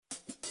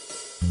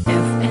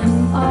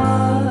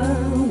FMR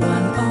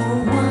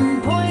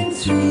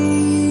 101.3.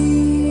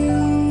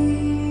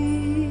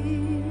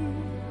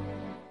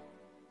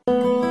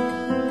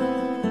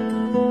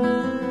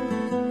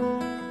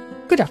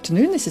 Good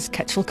afternoon, this is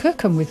Kechil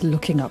Kirkham with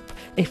Looking Up,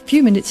 a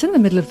few minutes in the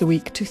middle of the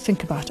week to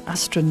think about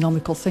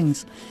astronomical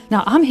things.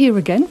 Now, I'm here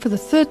again for the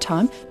third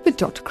time with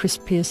Dr Chris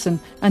Pearson,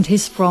 and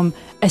he's from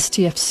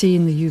STFC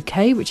in the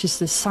UK, which is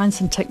the Science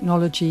and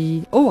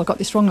Technology... Oh, I got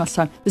this wrong last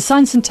time. The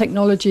Science and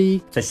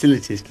Technology...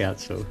 Facilities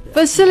Council.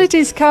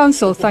 Facilities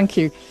Council, thank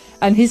you.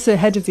 And he's the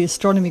head of the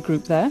astronomy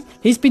group there.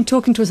 He's been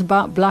talking to us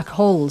about black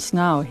holes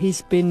now.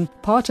 He's been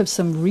part of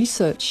some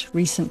research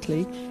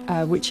recently,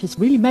 which has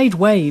really made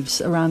waves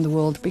around the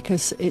world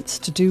because it's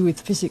to do with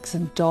physics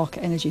and dark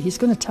energy. He's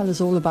going to tell us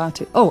all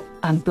about it. Oh,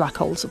 and black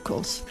holes, of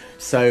course.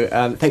 So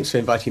thanks for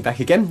inviting me back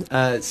again.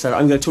 So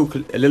I'm going to talk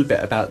a little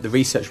bit about the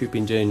research we've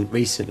been doing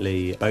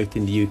recently, both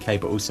in the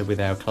UK, but also with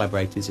our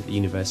collaborators at the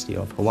University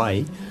of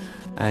Hawaii.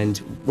 And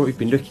what we've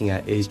been looking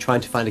at is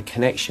trying to find a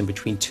connection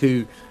between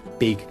two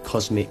big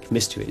cosmic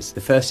mysteries.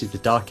 The first is the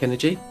dark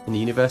energy in the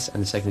universe,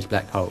 and the second is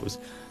black holes.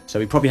 So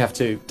we probably have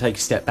to take a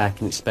step back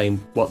and explain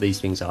what these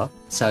things are.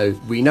 So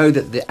we know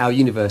that our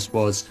universe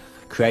was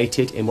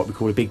created in what we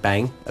call a Big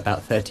Bang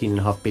about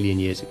 13.5 billion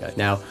years ago.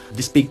 Now,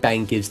 this Big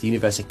Bang gives the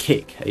universe a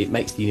kick. It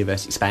makes the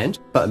universe expand,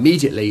 but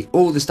immediately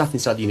all the stuff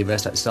inside the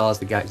universe, like the stars,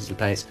 the galaxies, the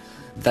planets,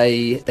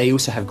 they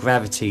also have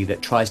gravity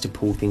that tries to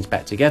pull things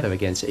back together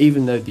again. So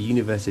even though the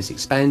universe is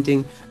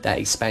expanding, that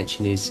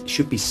expansion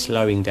should be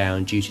slowing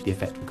down due to the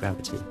effect of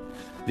gravity.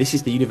 This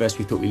is the universe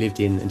we thought we lived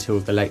in until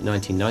the late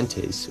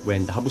 1990s,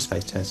 when the Hubble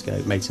Space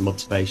Telescope made some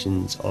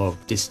observations of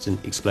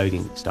distant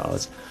exploding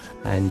stars.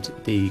 And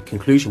the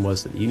conclusion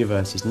was that the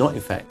universe is not in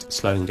fact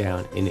slowing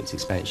down in its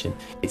expansion,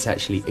 it's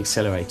actually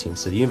accelerating,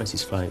 so the universe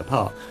is flying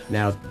apart.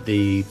 Now,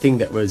 the thing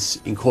that was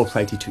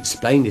incorporated to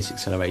explain this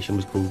acceleration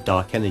was called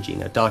dark energy.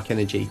 Now, dark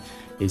energy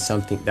is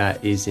something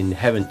that is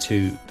inherent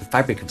to the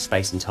fabric of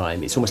space and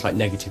time. It's almost like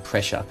negative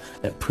pressure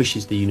that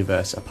pushes the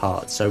universe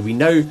apart. So we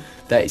know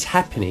that it's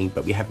happening,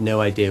 but we have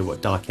no idea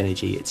what dark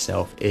energy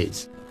itself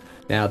is.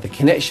 Now, the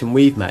connection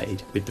we've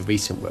made with the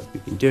recent work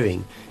we've been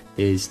doing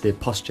is the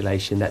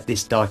postulation that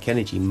this dark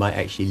energy might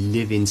actually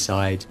live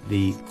inside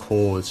the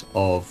cores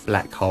of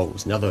black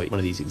holes, another one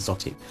of these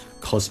exotic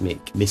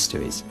cosmic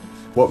mysteries.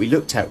 What we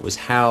looked at was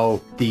how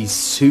these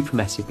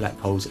supermassive black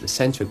holes at the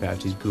centre of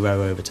gravity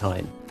grow over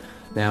time.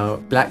 Now,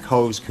 black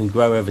holes can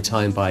grow over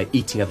time by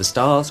eating other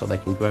stars, or they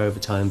can grow over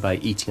time by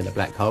eating other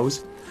black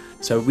holes.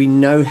 So we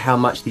know how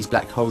much these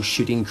black holes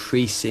should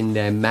increase in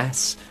their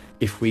mass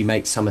if we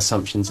make some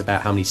assumptions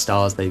about how many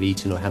stars they've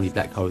eaten or how many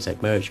black holes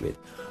they've merged with.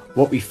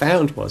 What we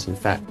found was, in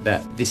fact,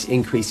 that this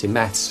increase in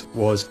mass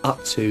was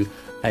up to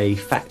a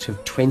factor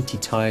of 20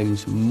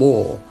 times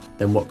more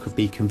than what could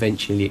be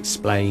conventionally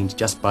explained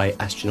just by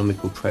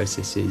astronomical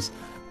processes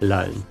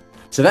alone.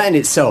 So that in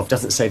itself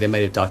doesn't say they're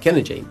made of dark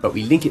energy, but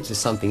we link it to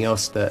something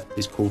else that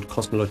is called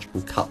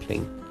cosmological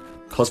coupling.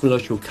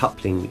 Cosmological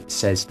coupling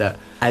says that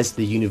as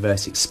the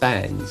universe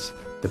expands,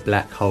 the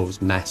black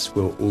hole's mass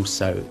will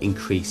also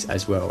increase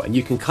as well. And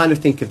you can kind of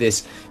think of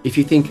this, if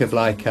you think of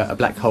like a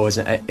black hole as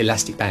an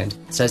elastic band.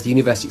 So as the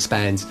universe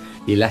expands,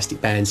 the elastic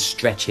band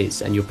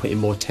stretches and you're putting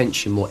more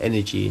tension, more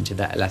energy into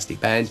that elastic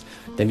band.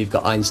 Then we've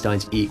got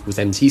Einstein's E equals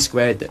mc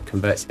squared that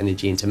converts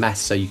energy into mass.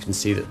 So you can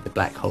see that the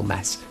black hole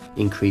mass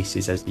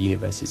increases as the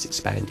universe is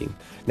expanding.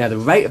 Now, the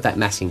rate of that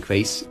mass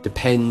increase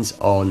depends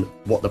on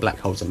what the black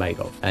holes are made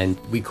of. And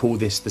we call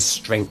this the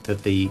strength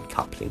of the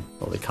coupling,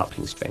 or the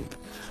coupling strength.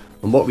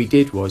 And what we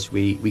did was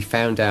we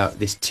found out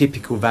this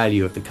typical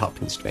value of the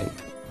coupling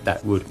strength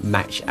that would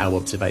match our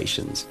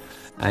observations.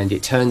 And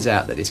it turns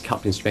out that this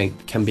coupling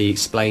strength can be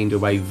explained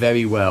away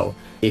very well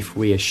if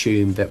we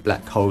assume that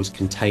black holes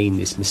contain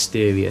this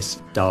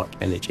mysterious dark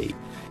energy.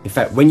 In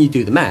fact, when you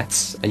do the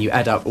maths and you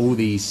add up all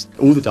the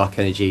dark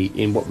energy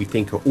in what we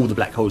think are all the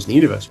black holes in the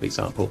universe, for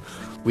example,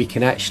 we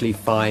can actually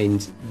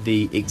find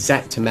the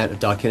exact amount of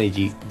dark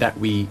energy that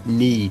we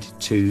need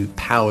to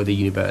power the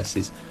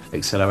universe's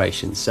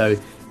acceleration. So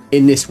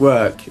in this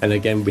work, and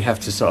again, we have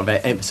to sort of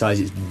emphasize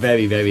it's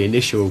very, very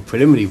initial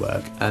preliminary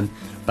work,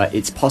 but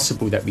it's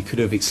possible that we could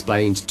have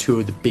explained two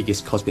of the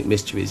biggest cosmic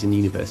mysteries in the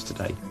universe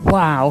today.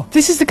 Wow.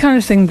 This is the kind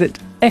of thing that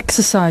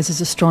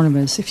exercises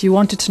astronomers. If you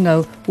wanted to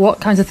know what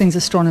kinds of things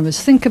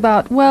astronomers think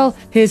about, well,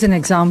 here's an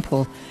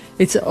example.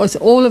 It's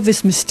all of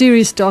this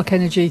mysterious dark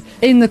energy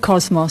in the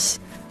cosmos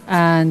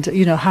and,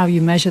 you know, how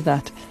you measure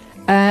that.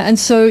 And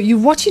so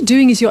what you're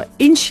doing is you're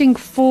inching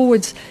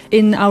forwards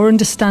in our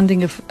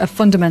understanding of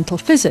fundamental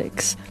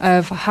physics,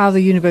 of how the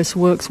universe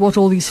works, what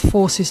all these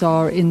forces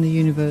are in the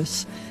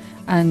universe,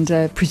 and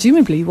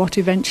presumably what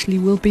eventually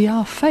will be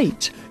our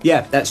fate.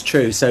 Yeah, that's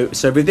true. So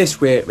with this,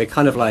 we're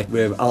kind of like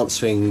we're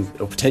answering,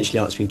 or potentially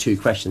answering, two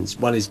questions.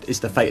 One is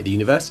the fate of the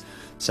universe.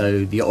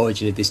 So the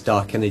origin of this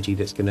dark energy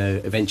that's going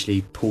to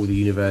eventually pull the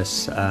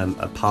universe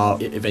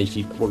apart,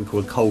 eventually what we call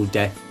a cold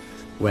death,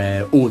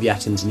 where all the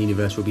atoms in the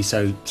universe will be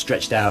so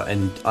stretched out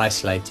and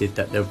isolated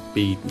that there'll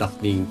be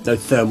nothing, no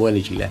thermal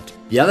energy left.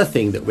 The other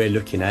thing that we're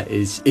looking at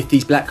is if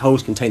these black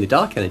holes contain the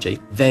dark energy,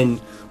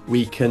 then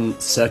we can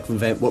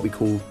circumvent what we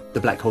call the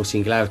black hole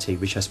singularity,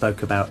 which I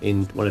spoke about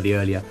in one of the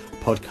earlier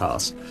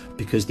podcasts,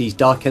 because these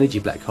dark energy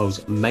black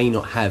holes may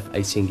not have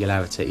a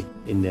singularity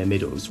in their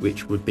middles,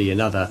 which would be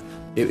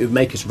it would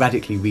make us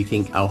radically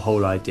rethink our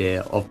whole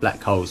idea of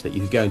black holes, that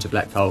you could go into a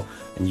black hole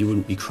and you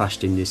wouldn't be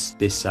crushed in this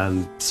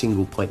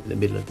single point in the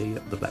middle of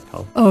the black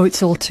hole. Oh,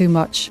 it's all too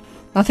much.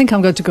 I think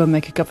I'm going to go and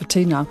make a cup of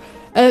tea now.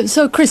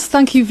 So, Chris,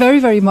 thank you very,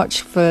 very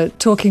much for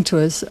talking to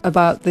us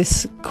about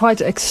this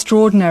quite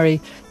extraordinary,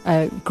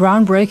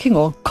 groundbreaking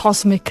or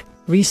cosmic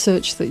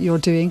research that you're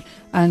doing.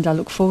 And I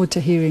look forward to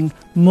hearing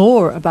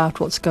more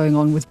about what's going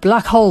on with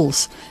black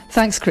holes.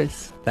 Thanks,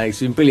 Chris. Thanks.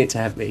 It's been brilliant to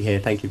have me here.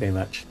 Thank you very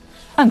much.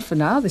 And for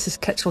now, this is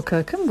Kechil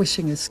Kirkham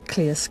wishing us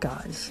clear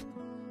skies.